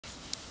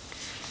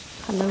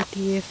Hello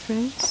dear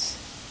friends,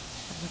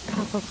 have a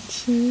cup of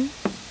tea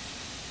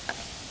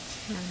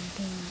and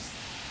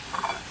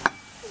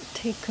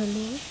take a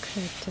look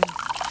at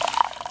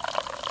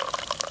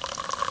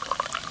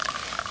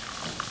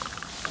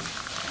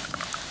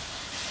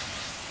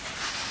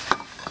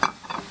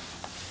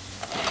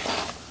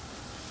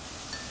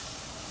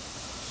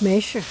没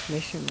事，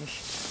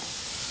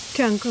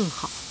这样更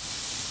好。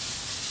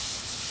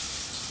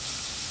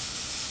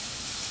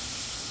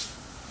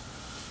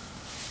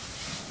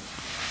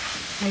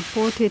I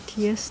bought it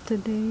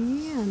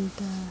yesterday and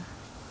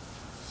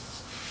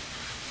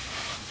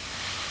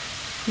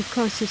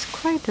because it's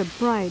quite a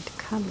bright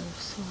color,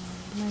 so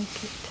I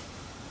like it.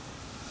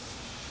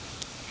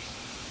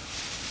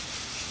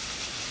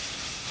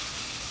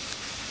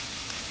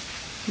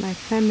 My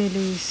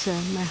family is,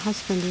 my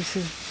husband is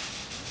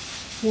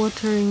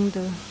watering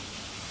the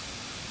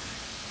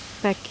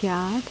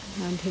backyard,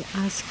 and he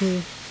asked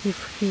me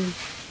if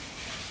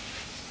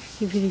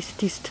it is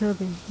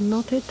disturbing.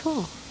 Not at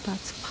all.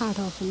 That's part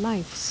of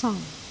life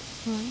song,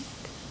 right?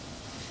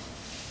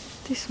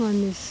 This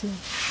one is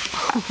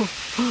I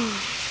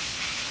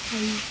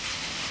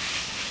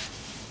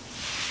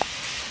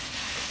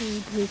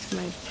played with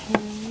my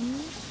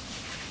pen.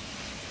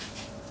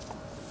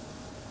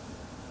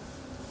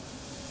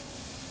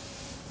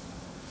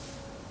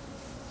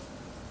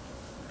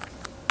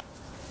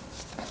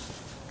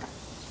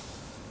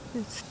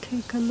 Let's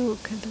take a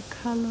look at the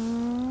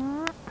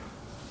color.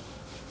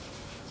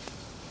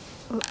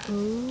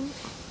 Uh-oh.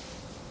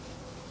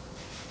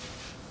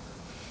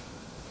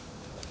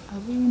 Are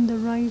we in the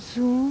right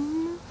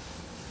zoom?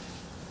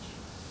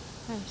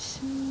 I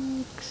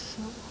think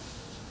so.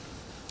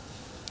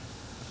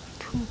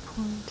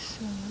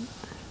 2.7.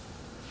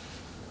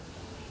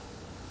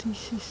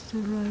 This is the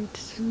right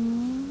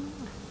zoom.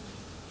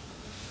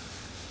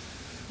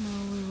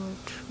 Now we will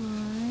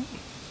try.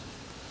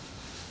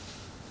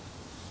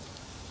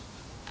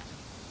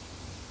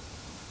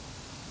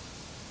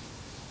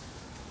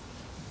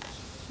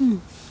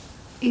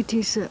 It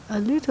is a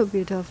little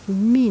bit of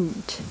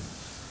mint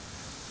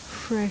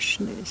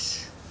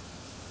freshness,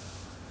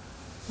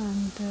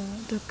 and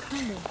the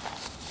color,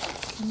 I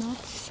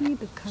cannot see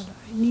the color.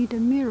 I need a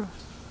mirror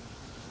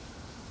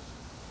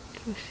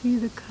to see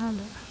the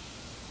color.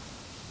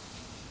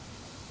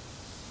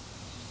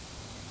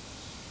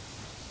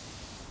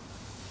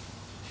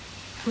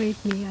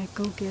 Wait me, I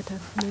go get a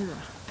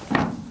mirror.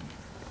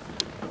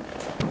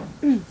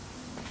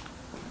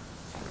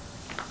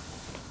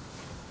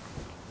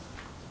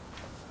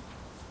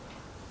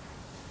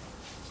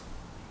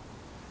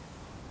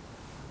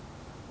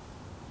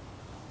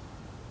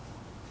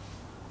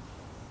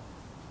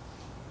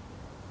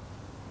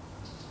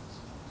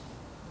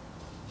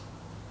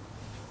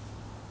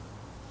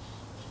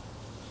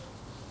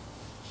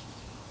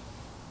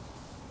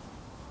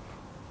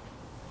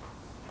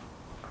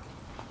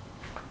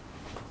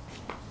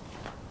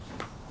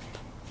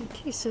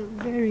 It is a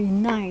very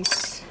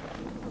nice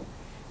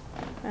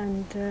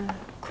and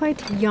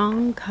quite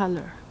young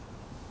color.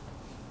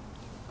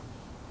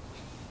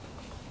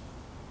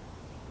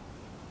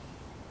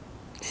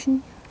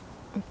 See?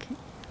 Okay,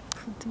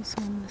 put this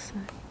one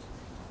aside.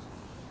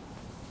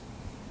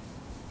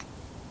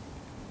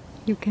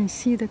 You can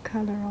see the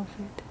color of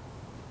it.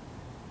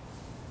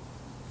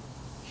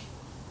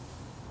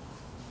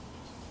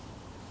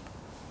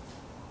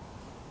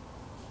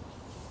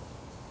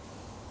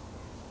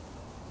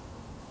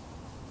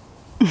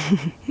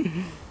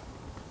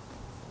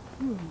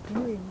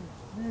 Very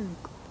good.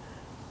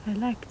 I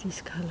like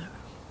this color.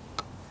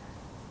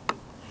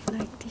 I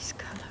like this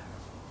color.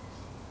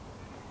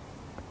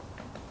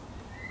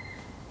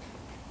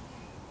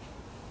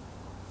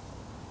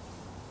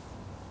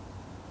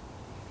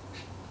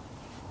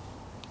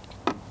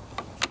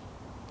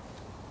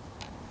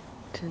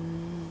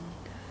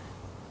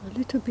 A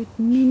little bit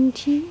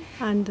minty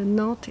and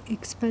not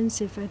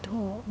expensive at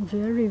all.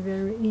 Very,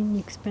 very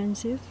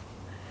inexpensive.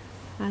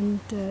 And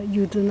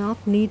you do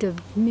not need a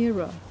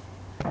mirror.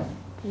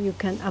 You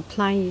can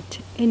apply it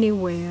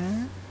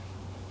anywhere.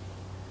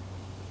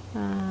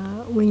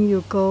 When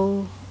you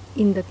go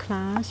in the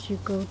class, you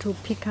go to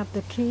pick up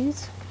the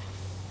kids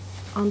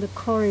on the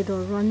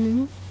corridor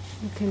running,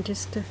 you can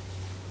just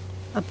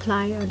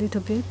apply a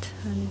little bit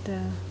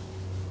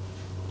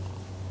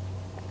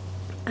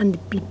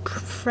and be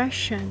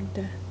fresh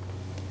and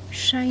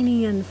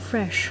shiny and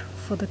fresh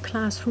for the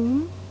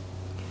classroom.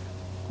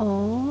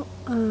 Or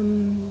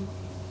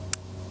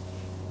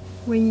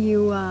when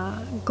you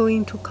are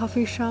going to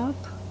coffee shop,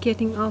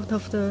 getting out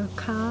of the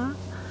car,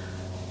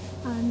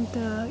 and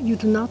you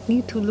do not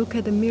need to look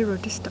at the mirror,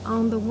 just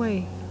on the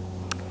way.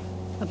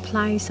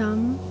 Apply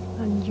some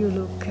and you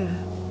look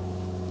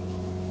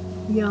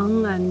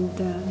young and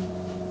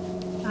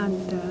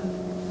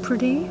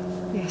pretty.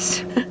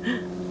 Yes.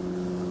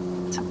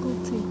 It's a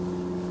good thing.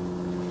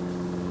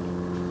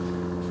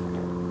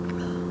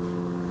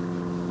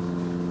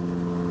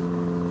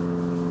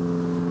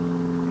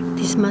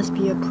 This must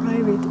be a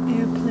private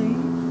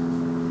airplane.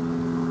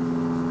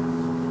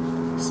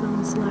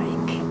 Sounds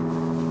like.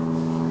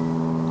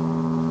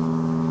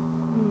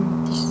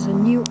 a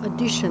new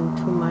addition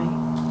to my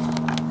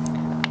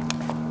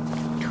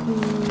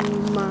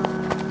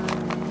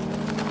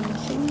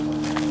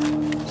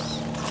things.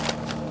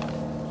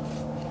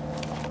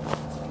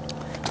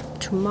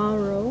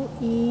 Tomorrow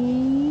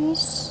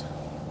is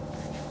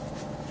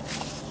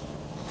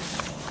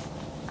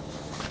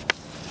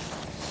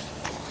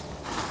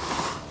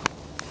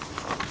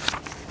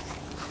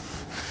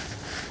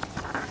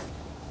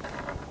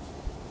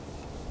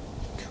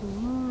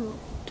tomorrow.